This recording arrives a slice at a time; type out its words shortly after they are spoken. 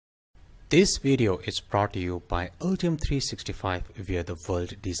This video is brought to you by Altium 365, where the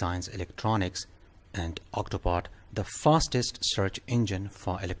world designs electronics, and Octopart, the fastest search engine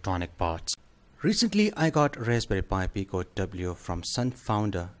for electronic parts. Recently, I got Raspberry Pi Pico W from Sun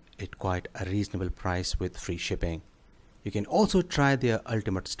Founder at quite a reasonable price with free shipping. You can also try their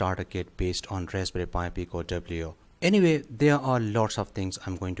ultimate starter kit based on Raspberry Pi Pico W. Anyway, there are lots of things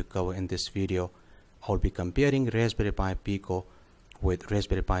I'm going to cover in this video. I'll be comparing Raspberry Pi Pico with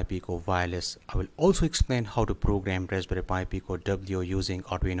Raspberry Pi Pico Wireless. I will also explain how to program Raspberry Pi Pico W using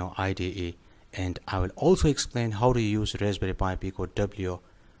Arduino IDE, and I will also explain how to use Raspberry Pi Pico W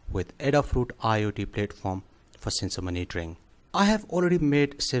with Adafruit IoT platform for sensor monitoring. I have already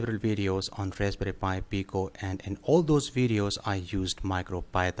made several videos on Raspberry Pi Pico, and in all those videos I used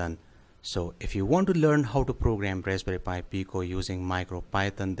MicroPython. So if you want to learn how to program Raspberry Pi Pico using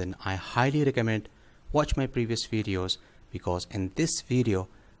MicroPython, then I highly recommend watch my previous videos, because in this video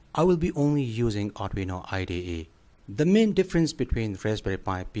I will be only using Arduino IDE. The main difference between Raspberry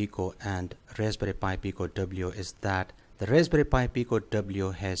Pi Pico and Raspberry Pi Pico W is that the Raspberry Pi Pico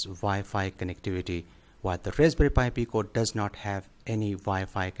W has Wi-Fi connectivity, while the Raspberry Pi Pico does not have any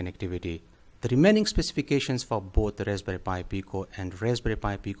Wi-Fi connectivity. The remaining specifications for both the Raspberry Pi Pico and Raspberry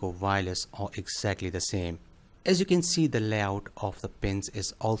Pi Pico Wireless are exactly the same. As you can see, the layout of the pins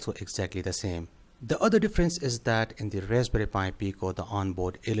is also exactly the same. The other difference is that in the Raspberry Pi Pico, the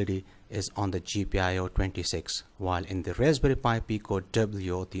onboard LED is on the GPIO 26, while in the Raspberry Pi Pico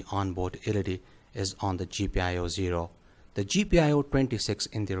W, the onboard LED is on the GPIO 0. The GPIO 26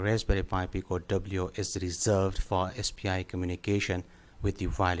 in the Raspberry Pi Pico W is reserved for SPI communication with the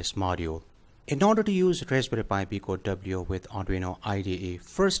wireless module. In order to use Raspberry Pi Pico W with Arduino IDE,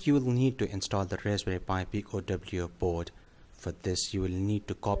 first you will need to install the Raspberry Pi Pico W board. For this, you will need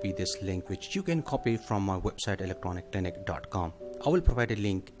to copy this link, which you can copy from my website electronicclinic.com. I will provide a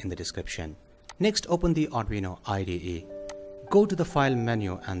link in the description. Next, open the Arduino IDE. Go to the File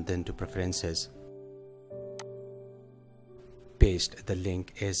menu and then to Preferences. Paste the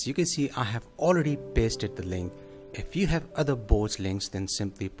link. As you can see, I have already pasted the link. If you have other boards links, then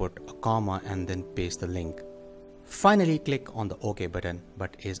simply put a comma and then paste the link. Finally, click on the OK button,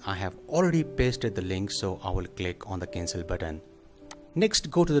 but as I have already pasted the link, so I will click on the Cancel button. Next,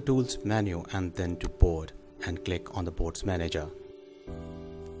 go to the Tools menu and then to Board and click on the Boards Manager.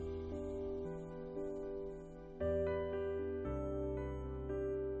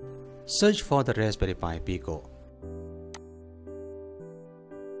 Search for the Raspberry Pi Pico.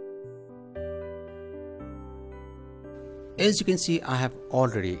 As you can see, I have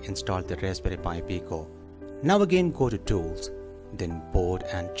already installed the Raspberry Pi Pico. Now again go to Tools, then Board,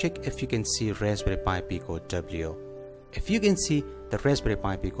 and check if you can see Raspberry Pi Pico W. If you can see the Raspberry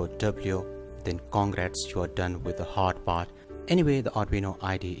Pi Pico W, then congrats, you are done with the hard part. Anyway, the Arduino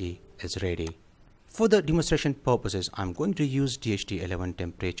IDE is ready. For the demonstration purposes, I'm going to use DHT11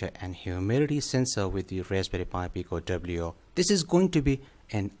 temperature and humidity sensor with the Raspberry Pi Pico W. This is going to be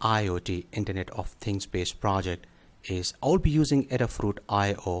an IoT Internet of Things based project, as I'll be using Adafruit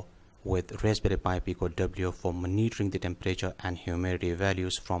IO with Raspberry Pi Pico W for monitoring the temperature and humidity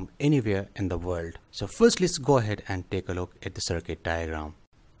values from anywhere in the world. So first, let's go ahead and take a look at the circuit diagram.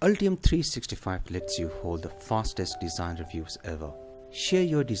 Altium 365 lets you hold the fastest design reviews ever. Share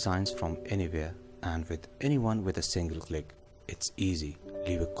your designs from anywhere and with anyone with a single click. It's easy.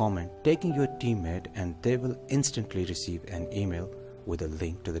 Leave a comment tagging your teammate and they will instantly receive an email with a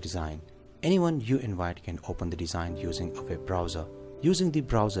link to the design. Anyone you invite can open the design using a web browser. Using the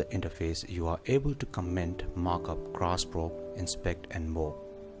browser interface, you are able to comment, markup, cross-probe, inspect, and more.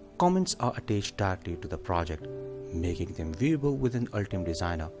 Comments are attached directly to the project, making them viewable within Altium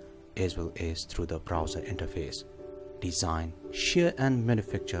Designer as well as through the browser interface. Design, share, and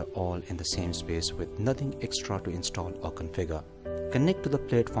manufacture all in the same space with nothing extra to install or configure. Connect to the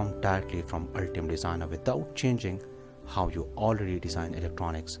platform directly from Altium Designer without changing how you already design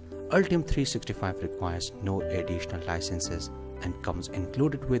electronics. Altium 365 requires no additional licenses and comes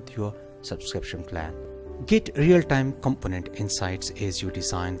included with your subscription plan. Get real-time component insights as you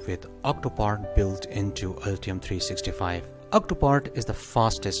design with Octopart built into Altium 365. Octopart is the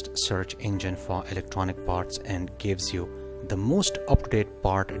fastest search engine for electronic parts and gives you the most up-to-date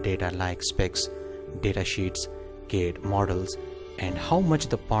part data like specs, data sheets, CAD models, and how much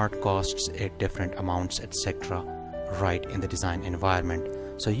the part costs at different amounts, etc. right in the design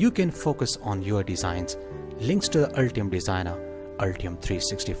environment, so you can focus on your designs. Links to the Altium Designer, Altium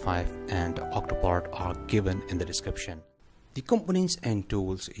 365 and Octopart are given in the description. The components and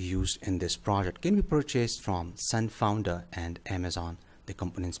tools used in this project can be purchased from Sun Founder and Amazon. The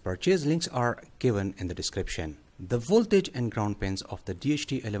components purchase links are given in the description. The voltage and ground pins of the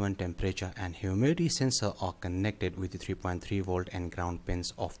DHT11 temperature and humidity sensor are connected with the 3.3 volt and ground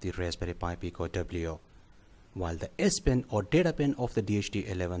pins of the Raspberry Pi Pico W, while the S pin or data pin of the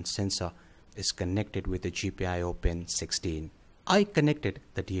DHT11 sensor is connected with the GPIO pin 16. I connected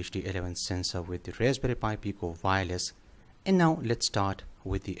the DHT11 sensor with the Raspberry Pi Pico wireless, and now let's start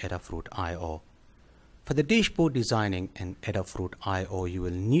with the Adafruit I/O. For the dashboard designing in Adafruit I/O, you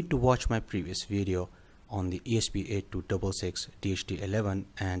will need to watch my previous video on the ESP8266, DHT11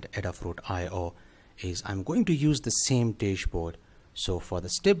 and Adafruit I/O, as I'm going to use the same dashboard. So for the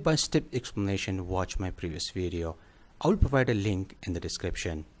step-by-step explanation, watch my previous video. I will provide a link in the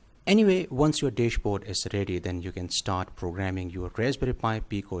description. Anyway, once your dashboard is ready, then you can start programming your Raspberry Pi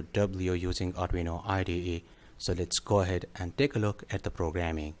Pico W using Arduino IDE. So let's go ahead and take a look at the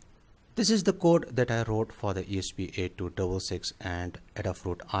programming. This is the code that I wrote for the ESP8266 and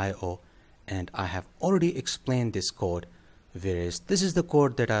Adafruit I/O, and I have already explained this code, whereas this is the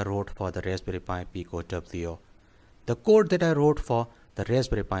code that I wrote for the Raspberry Pi Pico W. The code that I wrote for the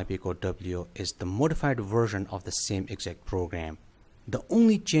Raspberry Pi Pico W is the modified version of the same exact program. The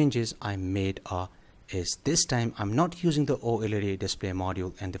only changes I made is this time I'm not using the OLED display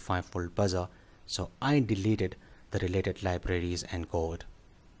module and the 5-volt buzzer, so I deleted the related libraries and code.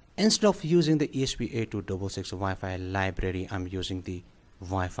 Instead of using the ESP8266 Wi-Fi library, I'm using the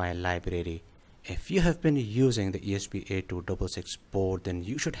Wi-Fi library. If you have been using the ESP8266 board, then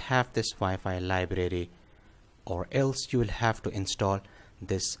you should have this Wi-Fi library, or else you will have to install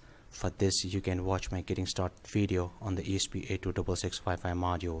this. For this, you can watch my getting started video on the ESP8266 Wi-Fi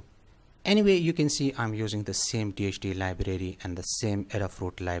module. Anyway, you can see I'm using the same DHT library and the same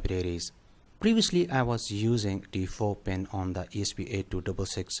Adafruit libraries. Previously, I was using D4 pin on the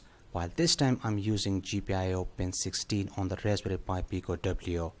ESP8266, while this time I'm using GPIO pin 16 on the Raspberry Pi Pico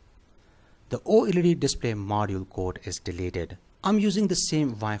W. The OLED display module code is deleted. I'm using the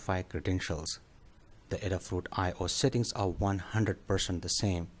same Wi-Fi credentials. The Adafruit I/O settings are 100% the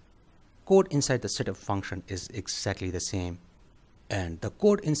same. Code inside the setup function is exactly the same, and the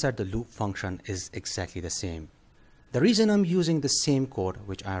code inside the loop function is exactly the same. The reason I'm using the same code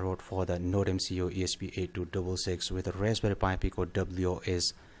which I wrote for the NodeMCU ESP8266 with the Raspberry Pi Pico W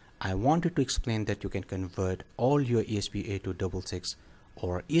is I wanted to explain that you can convert all your ESP8266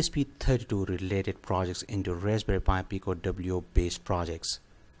 or ESP32 related projects into Raspberry Pi Pico W based projects.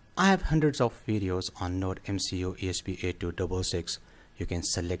 I have hundreds of videos on NodeMCU ESP8266. You can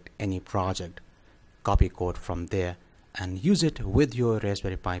select any project, copy code from there, and use it with your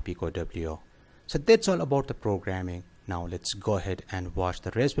Raspberry Pi Pico W. So that's all about the programming. Now let's go ahead and watch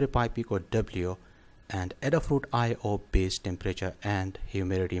the Raspberry Pi Pico W and Adafruit I/O based temperature and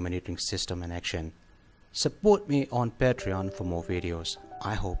humidity monitoring system in action. Support me on Patreon for more videos.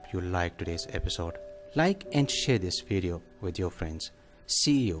 I hope you liked today's episode. Like and share this video with your friends.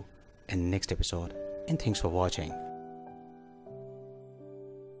 See you in the next episode, and thanks for watching.